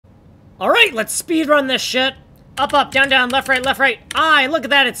All right, let's speed run this shit. Up, up, down, down, left, right, left, right. Ah, look at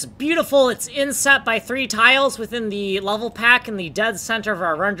that. It's beautiful. It's inset by 3 tiles within the level pack in the dead center of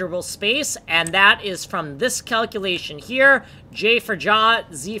our renderable space. And that is from this calculation here. J for jaw,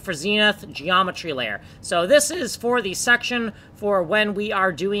 Z for zenith, geometry layer. So this is for the section for when we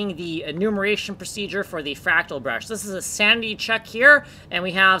are doing the enumeration procedure for the fractal brush. This is a sanity check here. And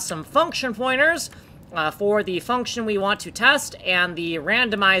we have some function pointers for the function we want to test and the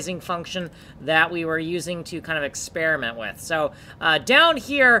randomizing function that we were using to kind of experiment with. So down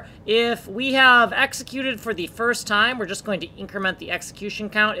here, if we have executed for the first time, we're just going to increment the execution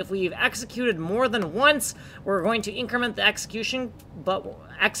count. If we've executed more than once, we're going to increment the execution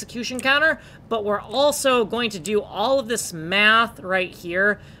counter, but we're also going to do all of this math right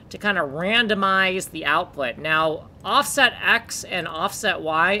here to kind of randomize the output. Now, offset X and offset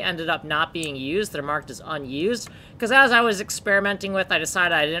Y ended up not being used. They're marked as unused, because as I was experimenting with, I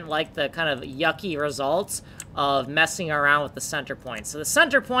decided I didn't like the kind of yucky results of messing around with the center point. So the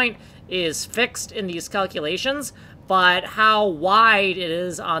center point is fixed in these calculations, but how wide it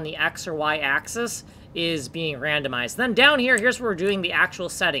is on the X or Y axis is being randomized. Then down here, here's where we're doing the actual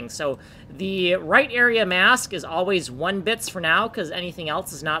settings. So the right area mask is always 1 bits for now, because anything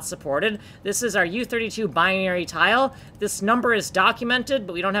else is not supported. This is our U32 binary tile. This number is documented,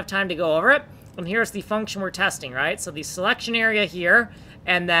 but we don't have time to go over it. And here's the function we're testing, right? So the selection area here,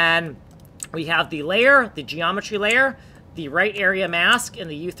 and then we have the layer, the geometry layer, the right area mask, and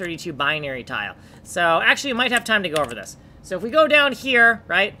the U32 binary tile. So actually, we might have time to go over this. So if we go down here,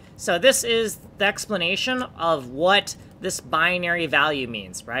 right, so this is the explanation of what this binary value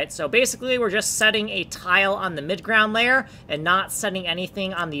means, right? So basically, we're just setting a tile on the midground layer and not setting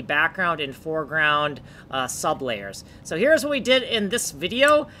anything on the background and foreground sublayers. So here's what we did in this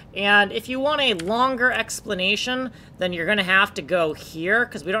video, and if you want a longer explanation, then you're gonna have to go here,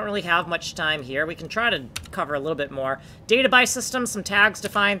 because we don't really have much time here. We can try to cover a little bit more. Data by system, some tags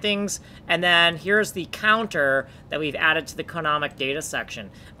define things, and then here's the counter that we've added to the canonic data section.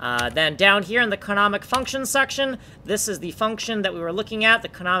 Then down here in the canonic function section, this is the function that we were looking at, the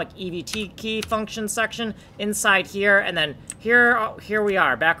canonic EVT key function section inside here, and then here we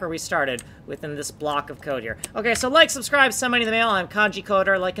are, back where we started within this block of code here. Okay, so like, subscribe, send money in the mail. I'm Kanji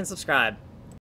Coder. Like and subscribe.